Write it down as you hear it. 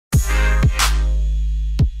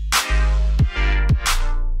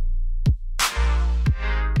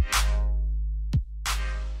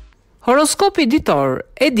Horoskopi Ditor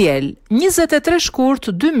e Dielë, 23 shkurt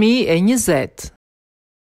 2020.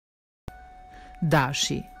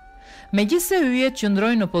 Dashi. Megjithse yjet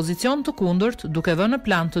qëndrojnë në pozicion të kundërt, duke vënë në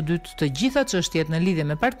plan të dytë të gjitha çështjet në lidhje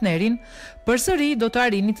me partnerin, përsëri do të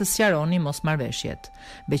arrini të sqaroni mosmarrveshjet.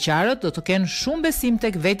 Beqarët do të kenë shumë besim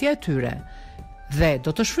tek vetja e tyre dhe do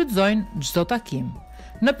të shfrytëzojnë çdo takim.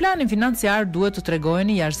 Në planin financiar duhet të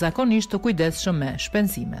tregojeni jashtëzakonisht të kujdesshëm me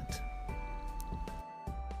shpenzimet.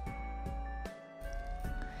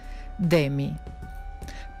 Demi.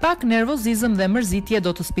 Pak nervozizëm dhe mërzitje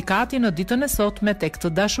do të spikati në ditën e sotme tek të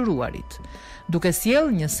dashuruarit, duke sjell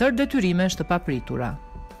një sër detyrimesh të papritura.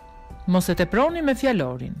 Mos e teproni me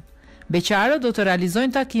fjalorin. Beqarët do të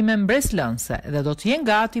realizojnë takime mbreslënse dhe do të jenë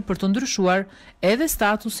gati për të ndryshuar edhe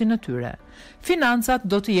statusin e tyre. Financat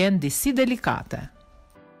do të jenë disi delikate.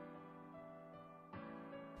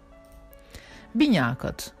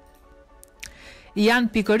 Binjakët. Janë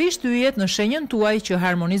pikërisht yjet në shenjën tuaj që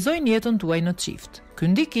harmonizojnë jetën tuaj në çift. Ky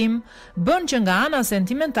ndikim bën që nga ana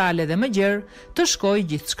sentimentale dhe më gjerë të shkojë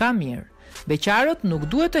gjithçka mirë. Beqarët nuk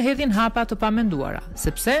duhet të hedhin hapa të pamenduara,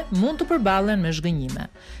 sepse mund të përballen me zhgënjime.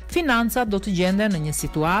 Financat do të gjenden në një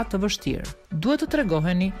situatë të vështirë. Duhet të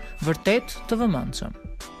tregoheni vërtet të vëmendshëm.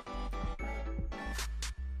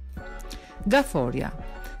 Gaforja.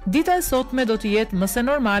 Dita e sotme do të jetë më se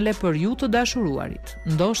normale për ju të dashuruarit,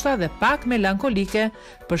 ndoshta dhe pak melankolike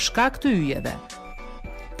për shkak të yjeve.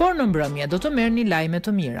 Por në mbrëmje do të merrni lajme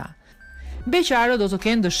të mira. Beqarët do të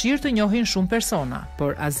kenë dëshirë të njohin shumë persona,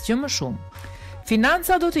 por asgjë më shumë.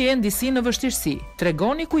 Financa do të jenë disi në vështirësi,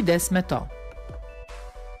 tregoni kujdes me to.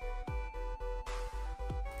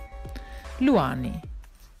 Luani.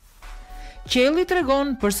 Qielli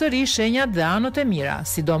tregon përsëri shenjat dhe anët e mira,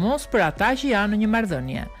 sidomos për ata që janë në një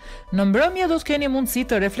marrëdhënie. Në mbrëmje do të keni mundësi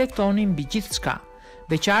të reflektoni mbi gjithçka.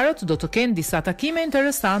 Beqarët do të kenë disa takime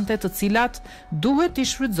interesante të cilat duhet t'i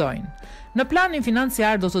shfrytëzojnë. Në planin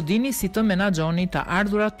financiar do të dini si të menaxhoni të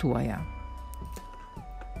ardhurat tuaja.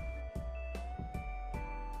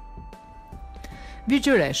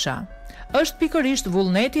 Vygjëresha. Është pikërisht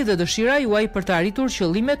vullneti dhe dëshira juaj për të arritur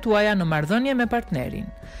qëllimet tuaja në marrëdhënie me partnerin.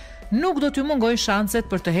 Nuk do t'ju mungoj shanset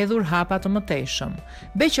për të hedhur hapa të mëtejshëm.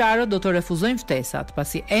 Beqarët do të refuzojnë ftesat,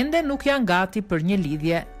 pasi ende nuk janë gati për një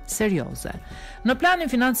lidhje serioze. Në planin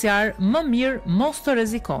financiar, më mirë mos të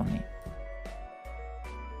rrezikoni.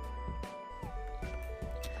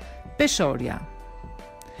 Peshorja.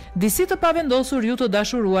 Disi të pavendosur ju të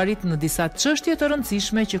dashuruarit në disa çështje të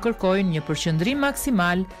rëndësishme që kërkojnë një përqendrim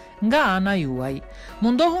maksimal nga ana juaj.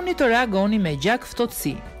 Mundohuni të reagoni me gjak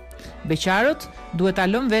ftohtësi. Beqarët duhet ta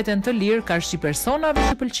lënë veten të lirë karshi personave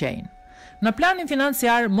që pëlqejnë. Në planin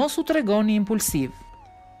financiar mos u tregoni impulsiv.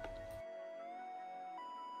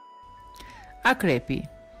 Akrepi.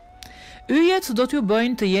 Yjet do t'ju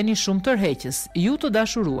bëjnë të jeni shumë tërheqës, ju të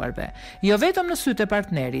dashuruarve, jo vetëm në sytë e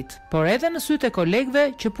partnerit, por edhe në sytë e kolegëve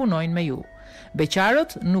që punojnë me ju.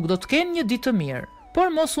 Beqarët nuk do të kenë një ditë të mirë,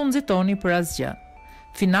 por mos u nxitoni për asgjë.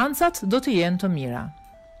 Financat do të jenë të mira.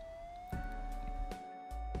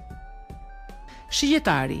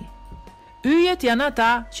 Shqiptari. Yjet janë ata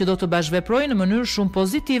që do të bashkëveprojnë në mënyrë shumë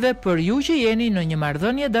pozitive për ju që jeni në një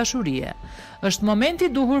marrëdhënie dashurie. Është momenti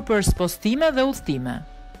i duhur për spostime dhe udhëtime.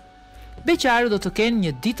 Beqarët do të kenë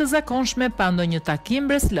një ditë të zakonshme pa ndonjë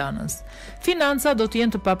takim breslënës. Financa do të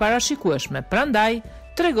jenë të paparashikueshme, prandaj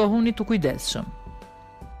tregohuni të kujdesshëm.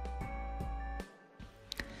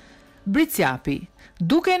 Bricjapi.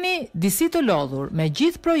 Dukeni disi të lodhur me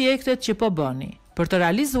gjithë projektet që po bëni, për të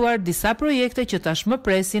realizuar disa projekte që tashmë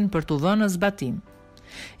presin për t'u vënë në zbatim.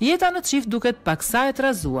 Jeta në çift duket paksa e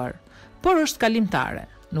trazuar, por është kalimtare,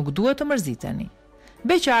 nuk duhet të mërziteni.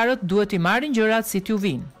 Beqarët duhet t'i marrin gjërat si t'ju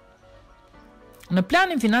vinë. Në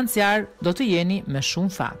planin financiar do të jeni me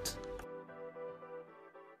shumë fat.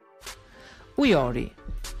 Ujori.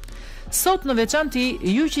 Sot në veçanti,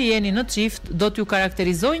 ju që jeni në çift do t'ju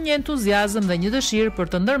karakterizojë një entuziazëm dhe një dëshirë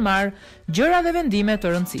për të ndërmarrë gjëra dhe vendime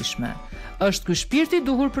të rëndësishme. Është ky shpirti i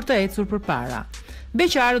duhur për të ecur përpara.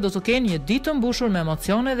 Beqarët do të kenë një ditë të mbushur me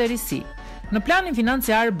emocione dhe risi. Në planin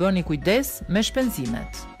financiar bëni kujdes me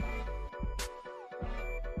shpenzimet.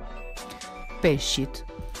 Peshqit.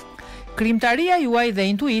 Krijimtaria juaj dhe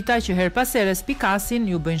intuita që her pas here spikasin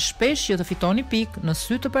ju bëjnë shpesh që të fitoni pikë në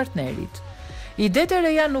sy të partnerit. Idetë e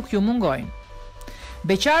reja nuk ju mungojnë.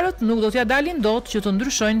 Beqarët nuk do t'ja dalin dot që të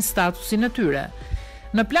ndryshojnë statusin e tyre.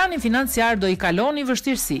 Në planin financiar do i kaloni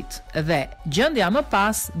vështirësitë dhe gjendja më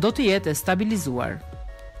pas do të jetë e stabilizuar.